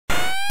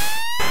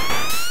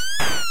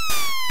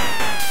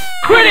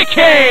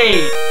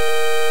Criticade!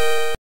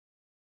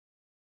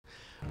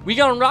 We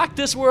gonna rock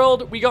this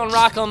world, we gonna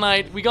rock all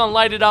night, we gonna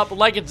light it up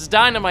like it's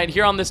dynamite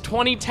here on this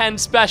 2010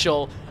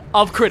 special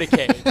of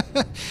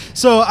Criticade.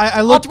 So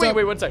I looked wait, up...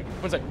 one sec.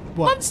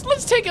 What?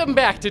 Let's take them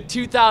back to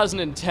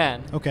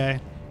 2010. Okay.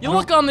 You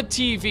look on the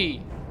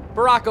TV,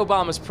 Barack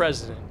Obama's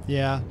president.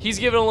 Yeah. He's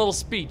giving a little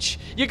speech.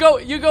 You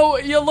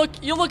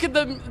look at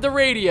the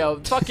radio.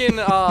 Fucking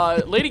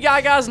Lady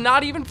Gaga's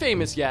not even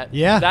famous yet.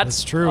 Yeah,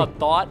 that's true. A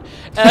thought.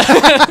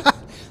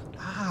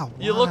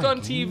 You look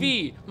on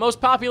TV. Most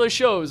popular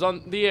shows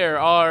on the air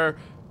are.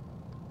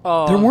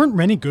 There weren't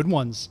many good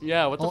ones.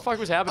 Yeah, what the fuck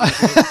was happening in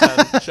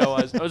 2010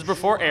 show-wise? It was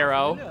before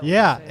Arrow.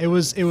 Yeah, it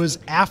was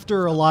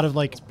after a lot of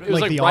like It was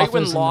like The right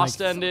Office when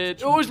Lost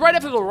ended. It was right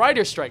after the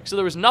writer's strike, so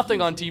there was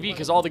nothing on TV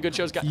because all the good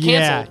shows got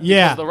canceled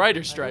because of the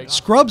writer's strike.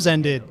 Scrubs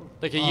ended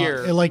Like a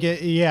year.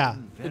 Yeah.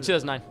 In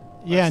 2009.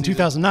 Yeah, in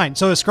 2009.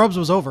 So Scrubs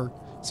was over.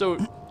 So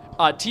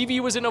TV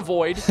was in a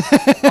void.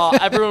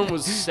 Everyone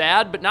was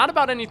sad, but not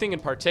about anything in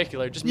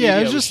particular. Just media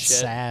it was just shit.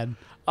 sad.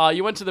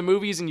 You went to the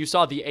movies and you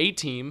saw the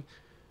A-Team.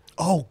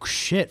 Oh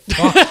shit!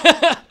 Fuck.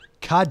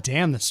 God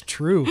damn, that's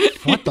true.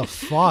 What the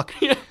fuck?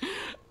 Yeah.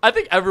 I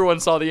think everyone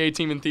saw the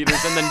A-Team in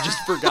theaters and then just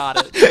forgot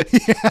it.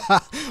 Yeah.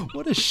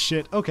 What a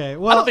shit. Okay.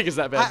 Well, I don't think it's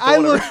that bad.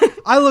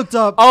 I looked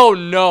up. Oh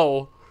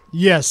no.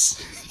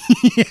 Yes.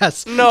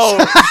 Yes. No,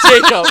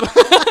 Jacob.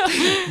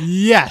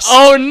 Yes.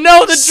 Oh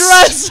no, the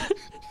dress.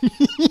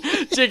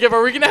 Jacob,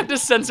 are we gonna have to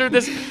censor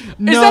this?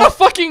 No. Is that a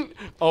fucking?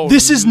 Oh,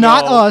 this is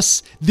not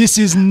us. This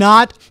is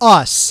not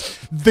us.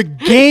 The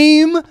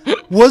game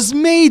was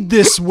made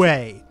this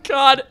way.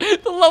 God,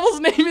 the level's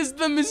name is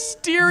the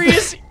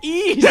Mysterious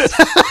East.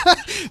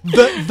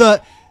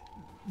 the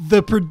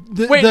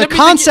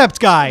concept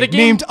guy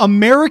named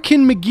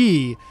American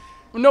McGee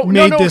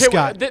made this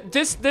guy.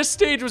 This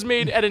stage was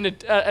made at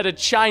a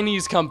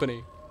Chinese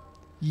company.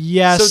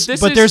 Yes, so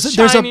but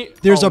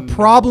there's a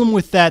problem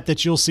with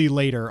that you'll see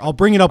later. I'll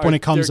bring it up when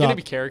it comes up. There's gonna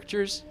be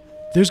characters.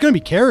 There's gonna be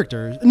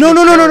characters. No,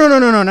 not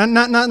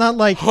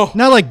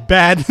like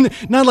bad,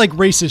 not like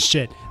racist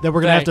shit that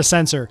we're gonna have to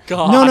censor.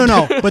 God.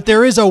 No. But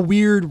there is a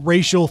weird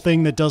racial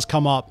thing that does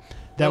come up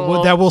that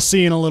that we'll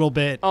see in a little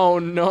bit. Oh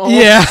no.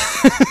 Yeah.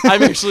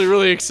 I'm actually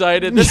really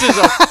excited. This is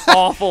an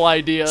awful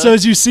idea. So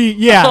as you see,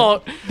 yeah.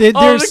 I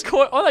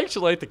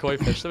actually like the koi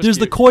fish. There's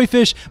the koi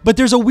fish, but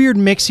there's a weird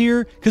mix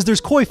here because there's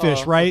koi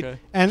fish, right? Okay.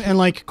 And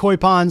like koi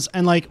ponds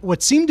and like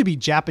what seem to be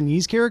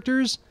Japanese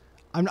characters.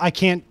 I'm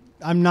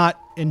not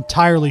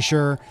entirely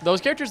sure.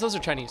 Those characters, those are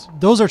Chinese.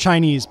 Those are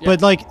Chinese,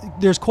 but like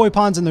there's koi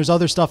ponds and there's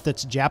other stuff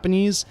that's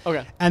Japanese.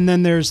 Okay. And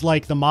then there's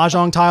like the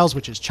mahjong tiles,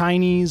 which is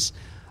Chinese.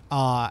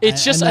 I think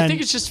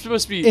it's just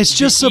supposed to be. It's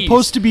just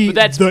supposed to be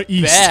the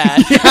East,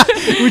 bad.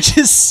 Yeah, which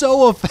is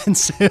so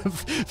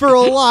offensive for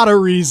a lot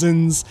of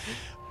reasons.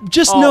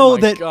 Just know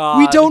that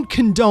we don't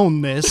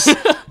condone this.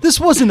 This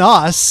wasn't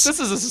us.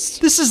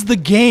 This is the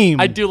game.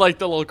 I do like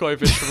the little koi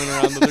fish swimming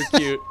around. They're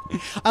cute.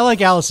 I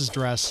like Alice's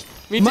dress.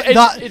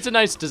 It's a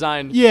nice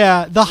design.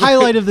 Yeah, the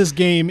highlight of this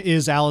game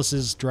is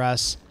Alice's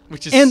dress,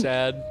 which is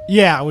sad.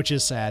 Yeah, which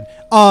is sad.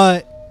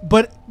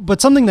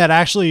 But something that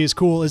actually is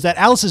cool is that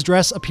Alice's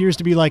dress appears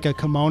to be like a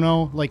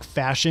kimono, like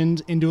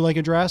fashioned into like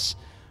a dress.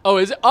 Oh,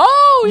 is it?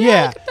 Oh,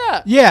 yeah. Look at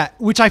that. Yeah,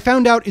 which I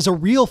found out is a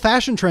real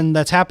fashion trend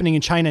that's happening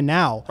in China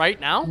now. Right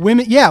now?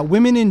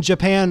 Women in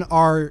Japan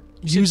are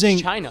using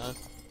China.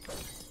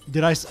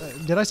 Did I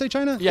say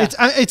China? Yeah.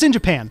 It's in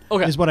Japan.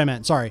 Okay. Is what I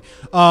meant. Sorry.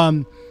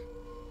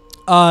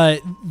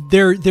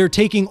 They're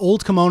taking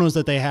old kimonos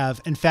that they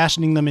have and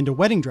fashioning them into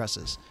wedding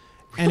dresses.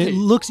 Really? And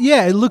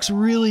it looks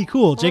really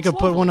cool. Jacob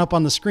put one up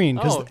on the screen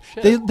because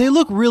they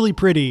look really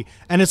pretty,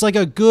 and it's like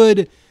a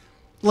good,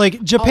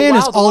 like Japan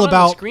is all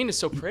about. The screen is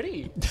so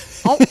pretty.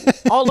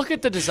 Oh, look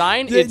at the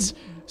design. It's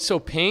so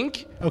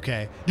pink.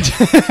 Okay.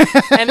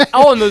 and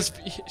those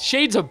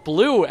shades of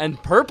blue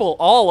and purple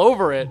all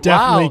over it.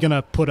 Definitely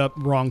gonna put up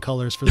wrong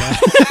colors for that.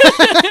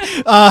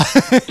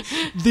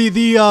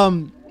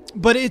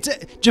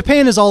 But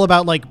Japan is all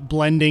about like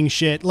blending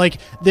shit. Like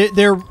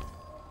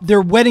their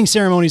wedding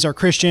ceremonies are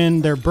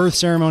Christian. Their birth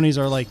ceremonies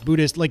are like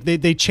Buddhist. Like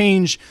they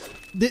change.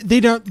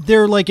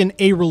 They're like an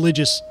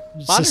a-religious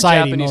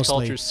society. Japanese mostly.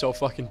 Culture is so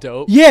fucking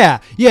dope. Yeah,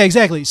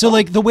 exactly. So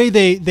like the way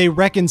they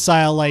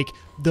reconcile like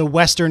the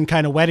Western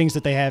kind of weddings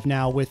that they have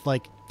now with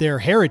like their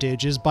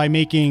heritage is by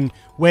making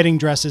wedding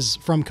dresses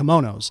from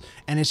kimonos,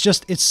 and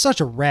it's such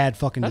a rad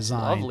fucking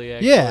design. That's lovely,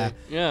 actually.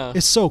 Yeah,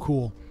 it's so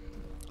cool.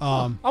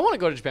 I want to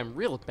go to Japan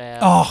real bad.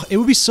 Oh, it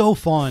would be so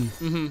fun.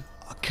 Mm-hmm.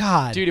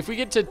 God. Dude, if we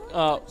get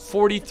to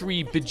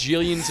 43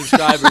 bajillion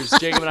subscribers,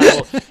 Jacob and I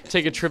will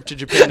take a trip to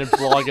Japan and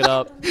vlog it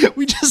up.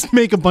 We just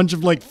make a bunch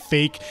of like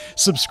fake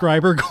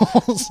subscriber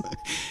goals.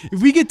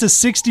 If we get to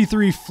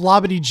 63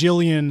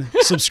 flobbity-jillion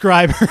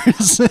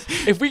subscribers.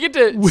 If we get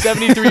to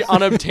 73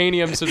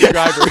 unobtainium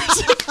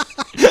subscribers.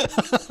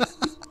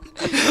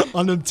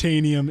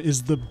 Unobtainium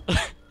is the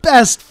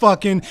best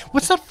fucking.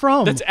 What's that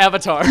from? That's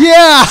Avatar.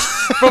 Yeah.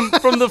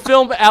 from the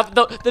film,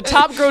 the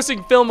top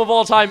grossing film of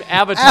all time,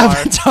 Avatar.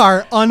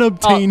 Avatar,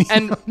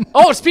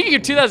 unobtainium. Speaking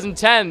of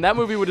 2010, that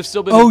movie would have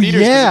still been in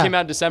theaters because it came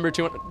out in December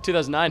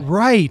 2009.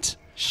 Right.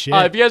 Shit.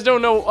 If you guys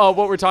don't know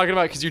what we're talking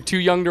about because you're too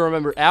young to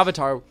remember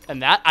Avatar,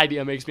 and that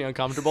idea makes me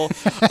uncomfortable.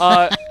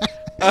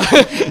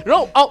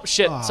 No. Oh,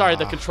 shit. Sorry,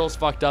 the controls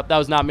fucked up. That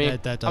was not me.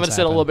 That does I'm going to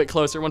sit a little bit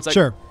closer. One second.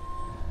 Sure.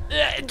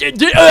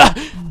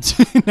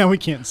 Now we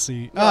can't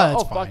see.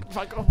 That's fine.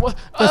 Fuck.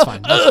 That's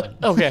fine. That's fine.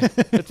 Okay,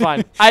 it's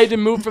fine. I had to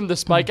move from the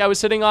spike I was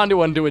sitting on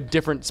onto a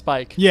different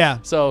spike. Yeah.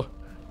 So,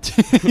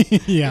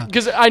 yeah.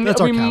 because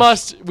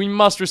we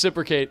must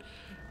reciprocate.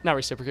 Not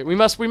reciprocate. We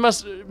must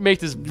make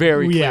this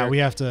very clear. Yeah, we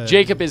have to.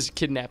 Jacob is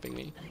kidnapping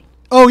me.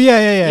 Oh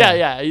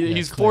yeah.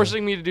 He's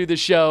forcing me to do this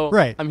show.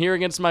 Right. I'm here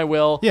against my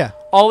will. Yeah.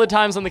 All the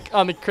times on the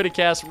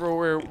Criticast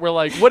where we're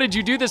like, "What did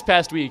you do this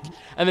past week?"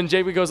 And then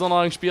Jacob goes on a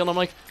long spiel, and I'm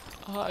like,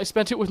 "I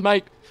spent it with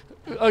my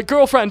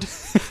girlfriend."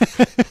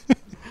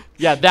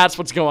 Yeah, that's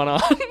what's going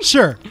on.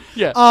 Sure.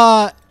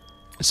 Yeah.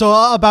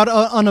 So about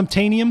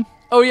unobtainium.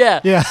 Oh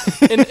yeah. Yeah.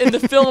 in the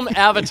film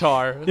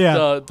Avatar,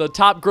 Yeah. the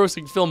top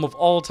grossing film of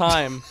all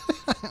time.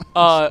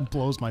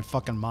 Blows my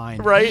fucking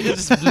mind. Right?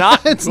 It's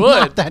not It's good.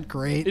 not that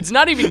great. It's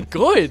not even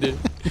good.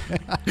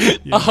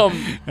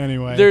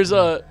 Anyway. There's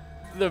the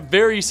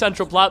very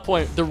central plot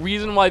point. The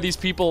reason why these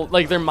people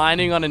they're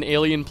mining on an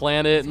alien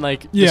planet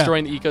and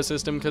destroying the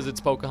ecosystem because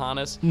it's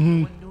Pocahontas.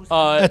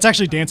 That's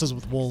actually Dances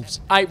with Wolves.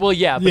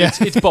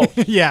 It's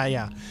both.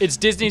 Yeah. It's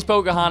Disney's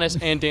Pocahontas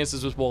and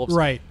Dances with Wolves.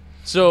 Right.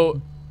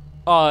 So,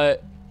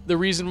 the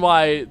reason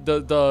why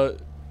the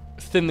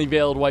thinly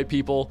veiled white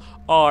people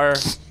are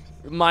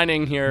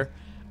mining here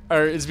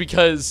is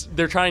because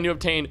they're trying to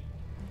obtain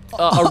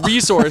a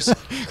resource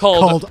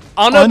called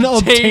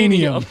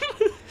unobtainium.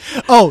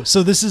 Oh,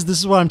 so this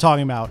is what I'm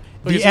talking about.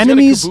 Okay, The so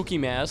enemies. He's got a kabuki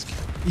mask.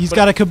 He's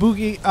got a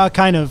kabuki,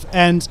 kind of,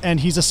 and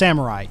he's a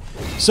samurai.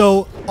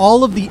 So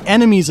all of the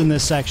enemies in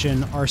this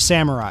section are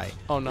samurai.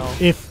 Oh no.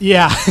 If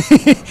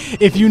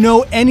you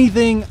know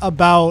anything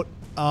about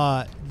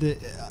the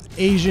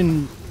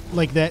Asian,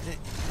 that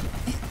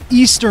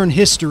Eastern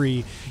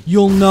history,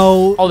 you'll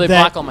know. Oh, they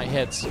that, block all my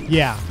hits.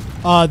 Yeah,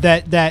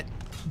 that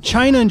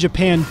China and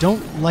Japan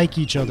don't like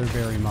each other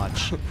very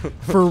much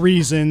for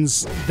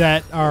reasons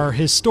that are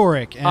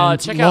historic and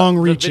check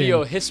long-reaching. out the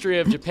video History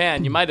of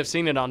Japan. You might have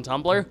seen it on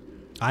Tumblr.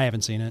 I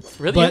haven't seen it.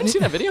 Really? You haven't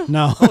seen that video?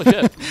 No. Holy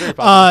shit. Very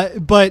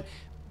popular.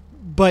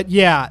 But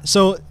yeah,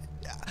 so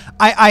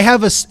I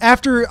have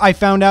after I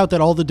found out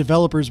that all the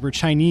developers were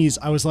Chinese,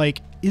 I was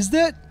like, is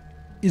that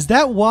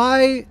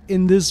why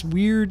in this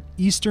weird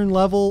Eastern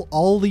level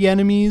all the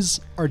enemies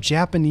are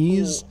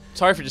Japanese?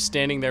 Sorry for just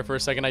standing there for a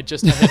second. I had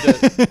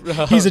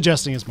to. He's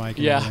adjusting his mic. And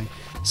Yeah. everything.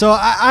 So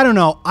I don't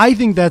know. I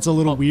think that's a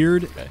little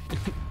weird. Okay.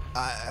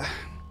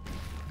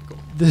 Cool.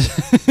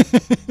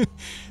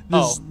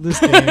 This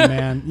game,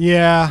 man.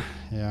 Yeah.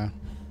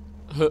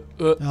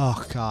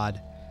 Oh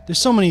God. There's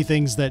so many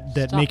things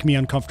that make me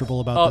uncomfortable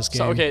about this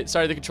game. Okay,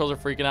 sorry, the controls are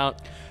freaking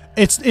out.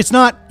 It's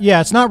not.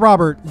 Yeah, it's not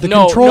Robert. The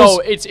No, controls.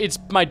 it's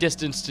my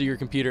distance to your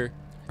computer.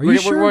 Are you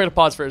sure? We're gonna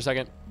pause for a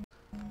second.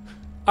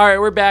 All right,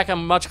 we're back.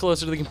 I'm much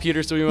closer to the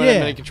computer, so we won't have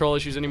Yeah. any control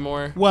issues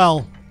anymore.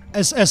 Well,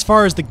 as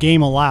far as the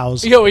game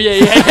allows. Yo,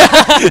 yeah.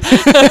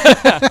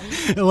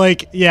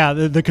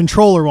 The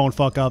controller won't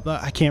fuck up.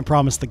 I can't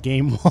promise the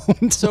game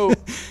won't. So,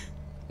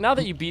 now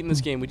that you've beaten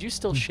this game, would you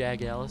still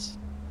shag Alice?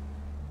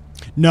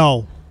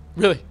 No.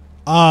 Really?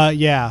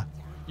 Yeah.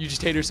 You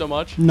just hate her so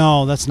much?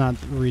 No, that's not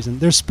the reason.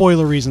 There's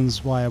spoiler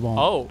reasons why I won't.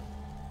 Oh.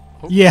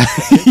 Okay.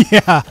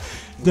 Yeah.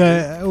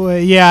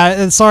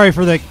 Yeah. Sorry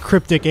for the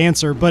cryptic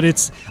answer, but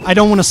I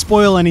don't want to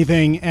spoil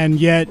anything, and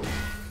yet,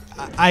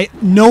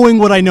 knowing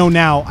what I know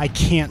now, I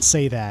can't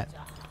say that.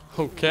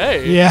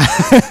 Okay. Yeah.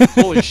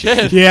 Holy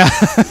shit. Yeah.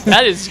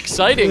 That is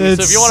exciting. So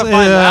if you want to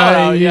find that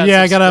out,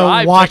 I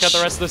gotta watch. Check out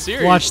the rest of the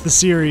series. Watch the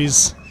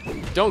series.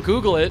 Don't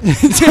Google it.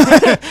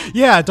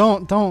 Yeah,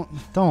 don't.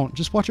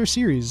 Just watch our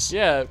series.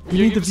 Yeah,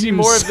 You need can the see views.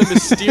 more of the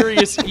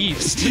mysterious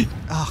East.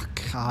 Oh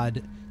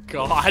God.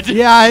 God.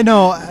 Yeah, I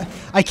know.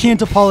 I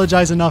can't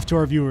apologize enough to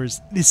our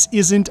viewers. This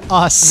isn't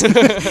us.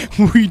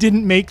 We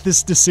didn't make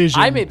this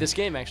decision. I made this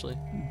game actually,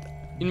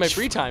 in my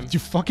free time. You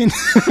fucking.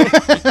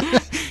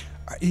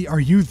 Are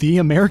you the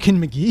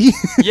American McGee?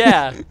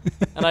 Yeah,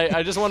 and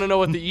I just want to know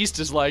what the East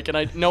is like,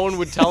 and no one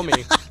would tell me.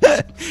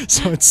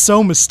 So it's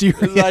so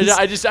mysterious.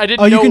 I didn't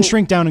know. Oh, you can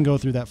shrink down and go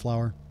through that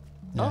flower.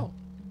 Yeah. Oh.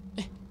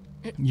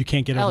 You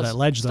can't get over Alice, that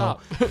ledge though.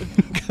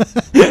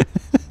 stop.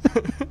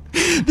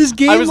 This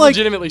game I was like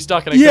legitimately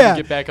stuck and I couldn't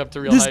get back up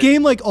to real This height.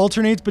 game like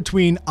alternates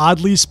between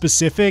oddly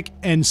specific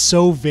and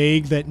so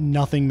vague that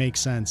nothing makes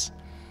sense.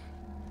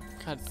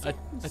 God, I think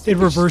It there's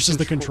reverses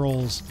the control-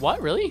 controls.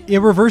 What, really? It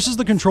reverses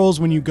the controls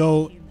when you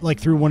go like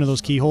through one of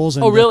those keyholes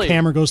and Oh, really? the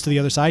camera goes to the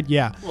other side.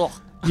 Yeah. Ugh.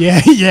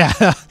 Yeah,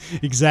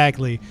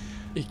 exactly.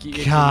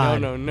 Icky,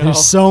 God, no.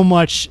 there's so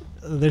much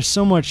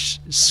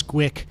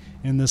squick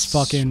in this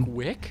fucking.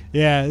 Squick?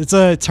 Yeah, it's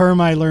a term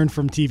I learned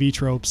from TV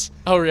tropes.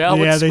 Oh yeah.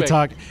 Yeah, What's they squick?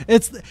 talk.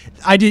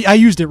 I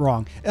used it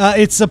wrong.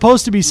 It's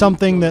supposed to be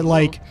something that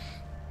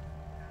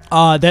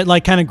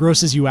kind of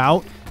grosses you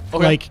out.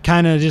 Okay. Like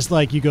kind of just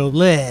like you go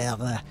bleh,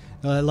 bleh.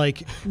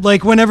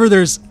 Like whenever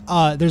there's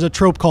a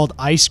trope called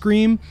ice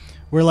cream,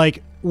 where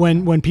like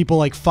when people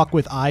like fuck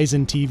with eyes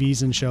in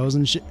TVs and shows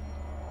and shit.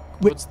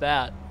 What's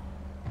that?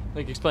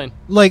 Like, explain.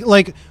 Like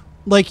like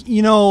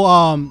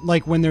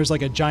when there's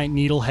like a giant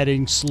needle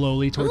heading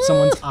slowly towards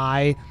someone's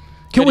eye.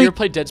 Have you ever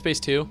played Dead Space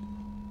 2?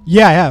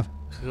 Yeah, I have.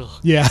 Ugh.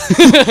 Yeah.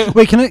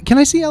 Wait, can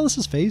I see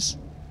Alice's face?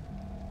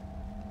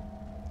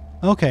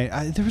 Okay,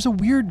 there was a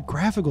weird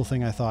graphical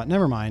thing I thought.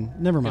 Never mind.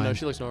 No,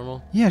 she looks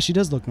normal. Yeah, she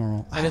does look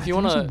normal. And if you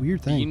want to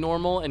be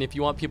normal, and if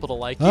you want people to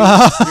like you,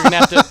 you're gonna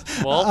have to.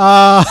 Well,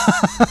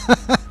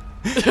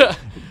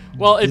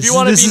 well, if you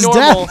want to be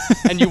normal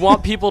and you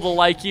want people to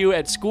like you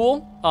at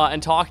school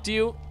and talk to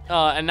you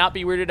and not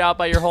be weirded out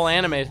by your whole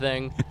anime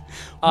thing,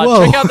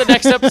 check out the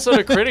next episode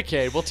of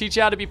Criticade. We'll teach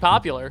you how to be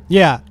popular.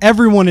 Yeah,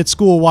 everyone at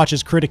school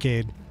watches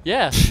Criticade.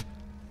 Yeah.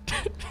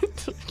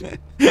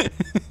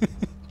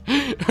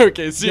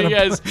 Okay, see you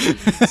guys.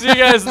 See you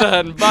guys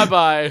then. Bye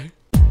bye.